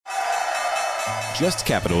Just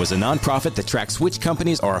Capital is a nonprofit that tracks which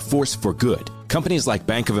companies are a force for good. Companies like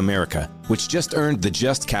Bank of America, which just earned the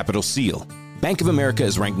Just Capital seal. Bank of America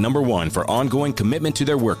is ranked #1 for ongoing commitment to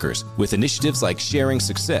their workers with initiatives like Sharing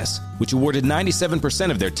Success, which awarded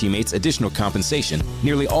 97% of their teammates additional compensation,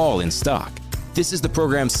 nearly all in stock. This is the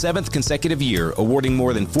program's 7th consecutive year, awarding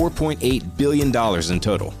more than $4.8 billion in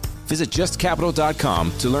total. Visit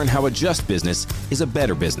JustCapital.com to learn how a just business is a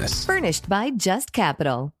better business. Furnished by Just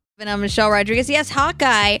Capital. And I'm Michelle Rodriguez. Yes,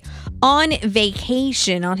 Hawkeye on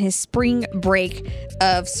vacation on his spring break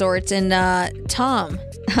of sorts. And Tom,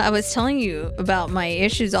 I was telling you about my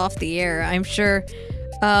issues off the air. I'm sure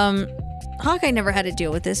Hawkeye never had to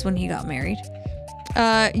deal with this when he got married.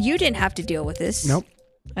 You didn't have to deal with this. Nope.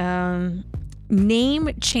 Name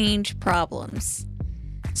change problems.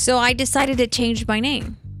 So I decided to change my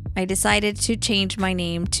name. I decided to change my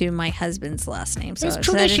name to my husband's last name. So it's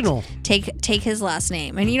traditional. Take his last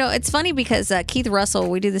name. And, you know, it's funny because Keith Russell,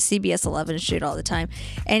 we do the CBS 11 shoot all the time.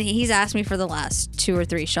 And he's asked me for the last 2 or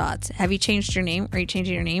 3 shots. Have you changed your name? Are you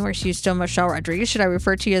changing your name? Or are you still Michelle Rodriguez? Should I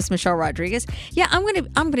refer to you as Michelle Rodriguez? Yeah, I'm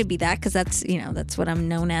gonna be that because that's what I'm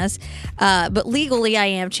known as. But legally, I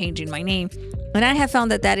am changing my name. And I have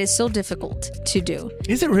found that is so difficult to do.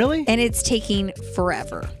 Is it really? And it's taking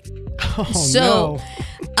forever. Oh, so,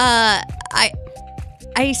 no.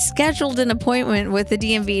 I scheduled an appointment with the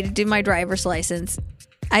DMV to do my driver's license.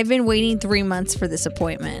 I've been waiting 3 months for this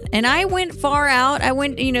appointment, and I went far out. I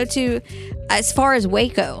went, to as far as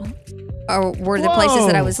Waco, or were the places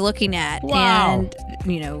that I was looking at, Wow. and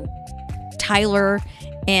Tyler,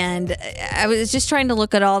 and I was just trying to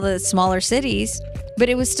look at all the smaller cities, but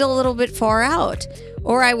it was still a little bit far out,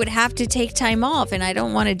 or I would have to take time off, and I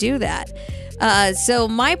don't want to do that. So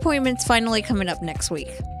my appointment's finally coming up next week.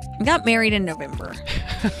 I got married in November.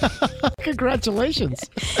 Congratulations.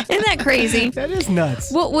 Isn't that crazy? That is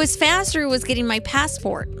nuts. What was faster was getting my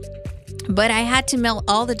passport. But I had to mail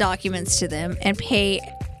all the documents to them and pay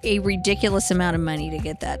a ridiculous amount of money to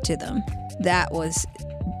get that to them. That was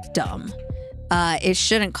dumb. It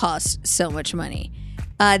shouldn't cost so much money.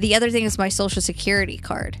 The other thing is my Social Security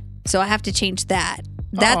card. So I have to change that.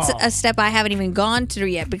 That's a step I haven't even gone through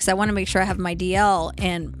yet because I want to make sure I have my DL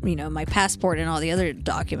and, my passport and all the other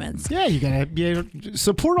documents. Yeah, you got to be able to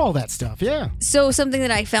support all that stuff. Yeah. So something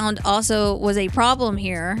that I found also was a problem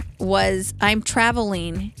here was I'm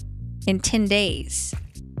traveling in 10 days.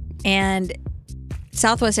 And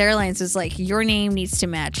Southwest Airlines was like, your name needs to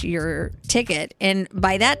match your ticket. And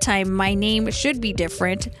by that time, my name should be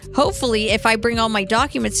different. Hopefully, if I bring all my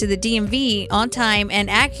documents to the DMV on time and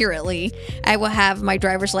accurately, I will have my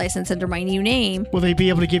driver's license under my new name. Will they be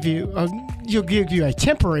able to give you you'll give you a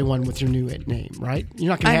temporary one with your new name, right? You're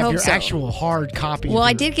not going to have your actual hard copy. Well,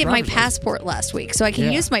 I did get my passport last week, so I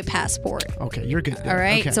can use my passport. Okay, you're good. All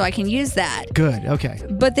right, okay. So I can use that. Good, okay.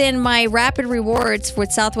 But then my Rapid Rewards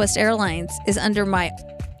with Southwest Airlines is under my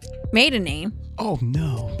maiden name. Oh,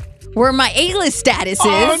 no. Where my A-list status is.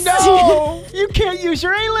 Oh, no. You can't use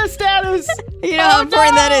your A-list status. You know how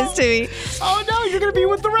important that is to me. Oh, no. You're going to be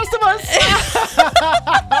with the rest of us.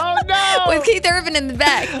 Oh, no. With Keith Urban in the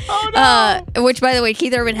back. Oh, no. Which, by the way,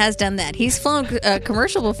 Keith Urban has done that. He's flown a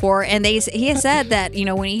commercial before, and he has said that,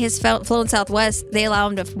 when he has flown Southwest, they allow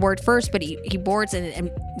him to board first, but he boards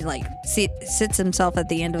and sits himself at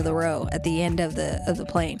the end of the row, at the end of the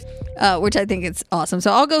plane, which I think is awesome.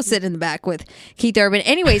 So I'll go sit in the back with Keith Urban.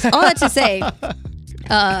 Anyways, all that to say,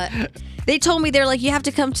 they told me, they're like, you have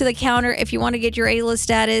to come to the counter if you want to get your A-list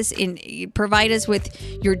status and you provide us with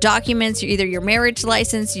your documents, either your marriage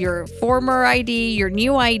license, your former ID, your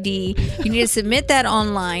new ID. You need to submit that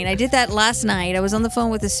online. I did that last night. I was on the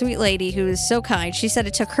phone with a sweet lady who was so kind. She said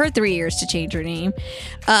it took her 3 years to change her name.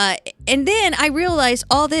 And then I realized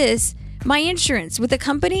all this, my insurance with the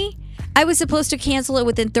company, I was supposed to cancel it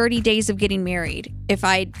within 30 days of getting married if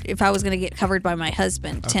I was going to get covered by my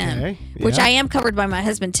husband, Tim, which I am covered by my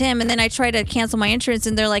husband, Tim. And then I try to cancel my insurance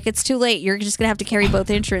and they're like, it's too late. You're just going to have to carry both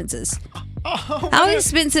insurances. How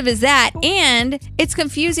expensive is that? And it's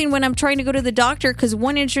confusing when I'm trying to go to the doctor because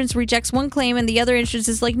one insurance rejects one claim and the other insurance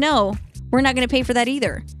is like, no, we're not going to pay for that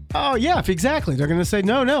either. Oh, yeah, exactly. They're going to say,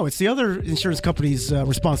 no, it's the other insurance company's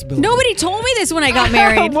responsibility. Nobody told me this when I got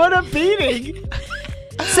married. What a beating.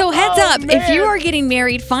 So heads up, if you are getting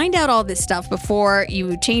married, find out all this stuff before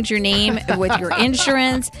you change your name with your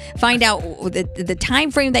insurance. Find out the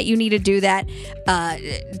time frame that you need to do that.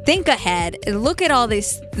 Think ahead. Look at all the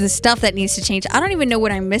stuff that needs to change. I don't even know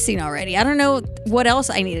what I'm missing already. I don't know what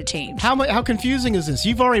else I need to change. How confusing is this?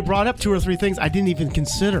 You've already brought up 2 or 3 things I didn't even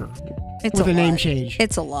consider with a name change.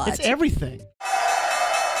 It's a lot. It's everything.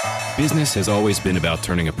 Business has always been about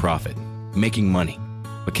turning a profit, making money.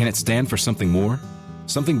 But can it stand for something more?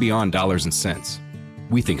 Something beyond dollars and cents?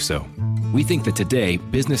 We think so. We think that today,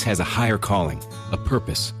 business has a higher calling, a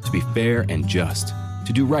purpose to be fair and just,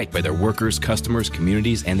 to do right by their workers, customers,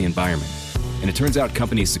 communities, and the environment. And it turns out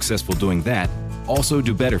companies successful doing that also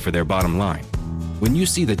do better for their bottom line. When you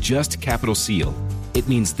see the Just Capital seal, it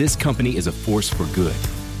means this company is a force for good.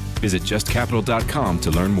 Visit justcapital.com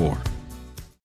to learn more.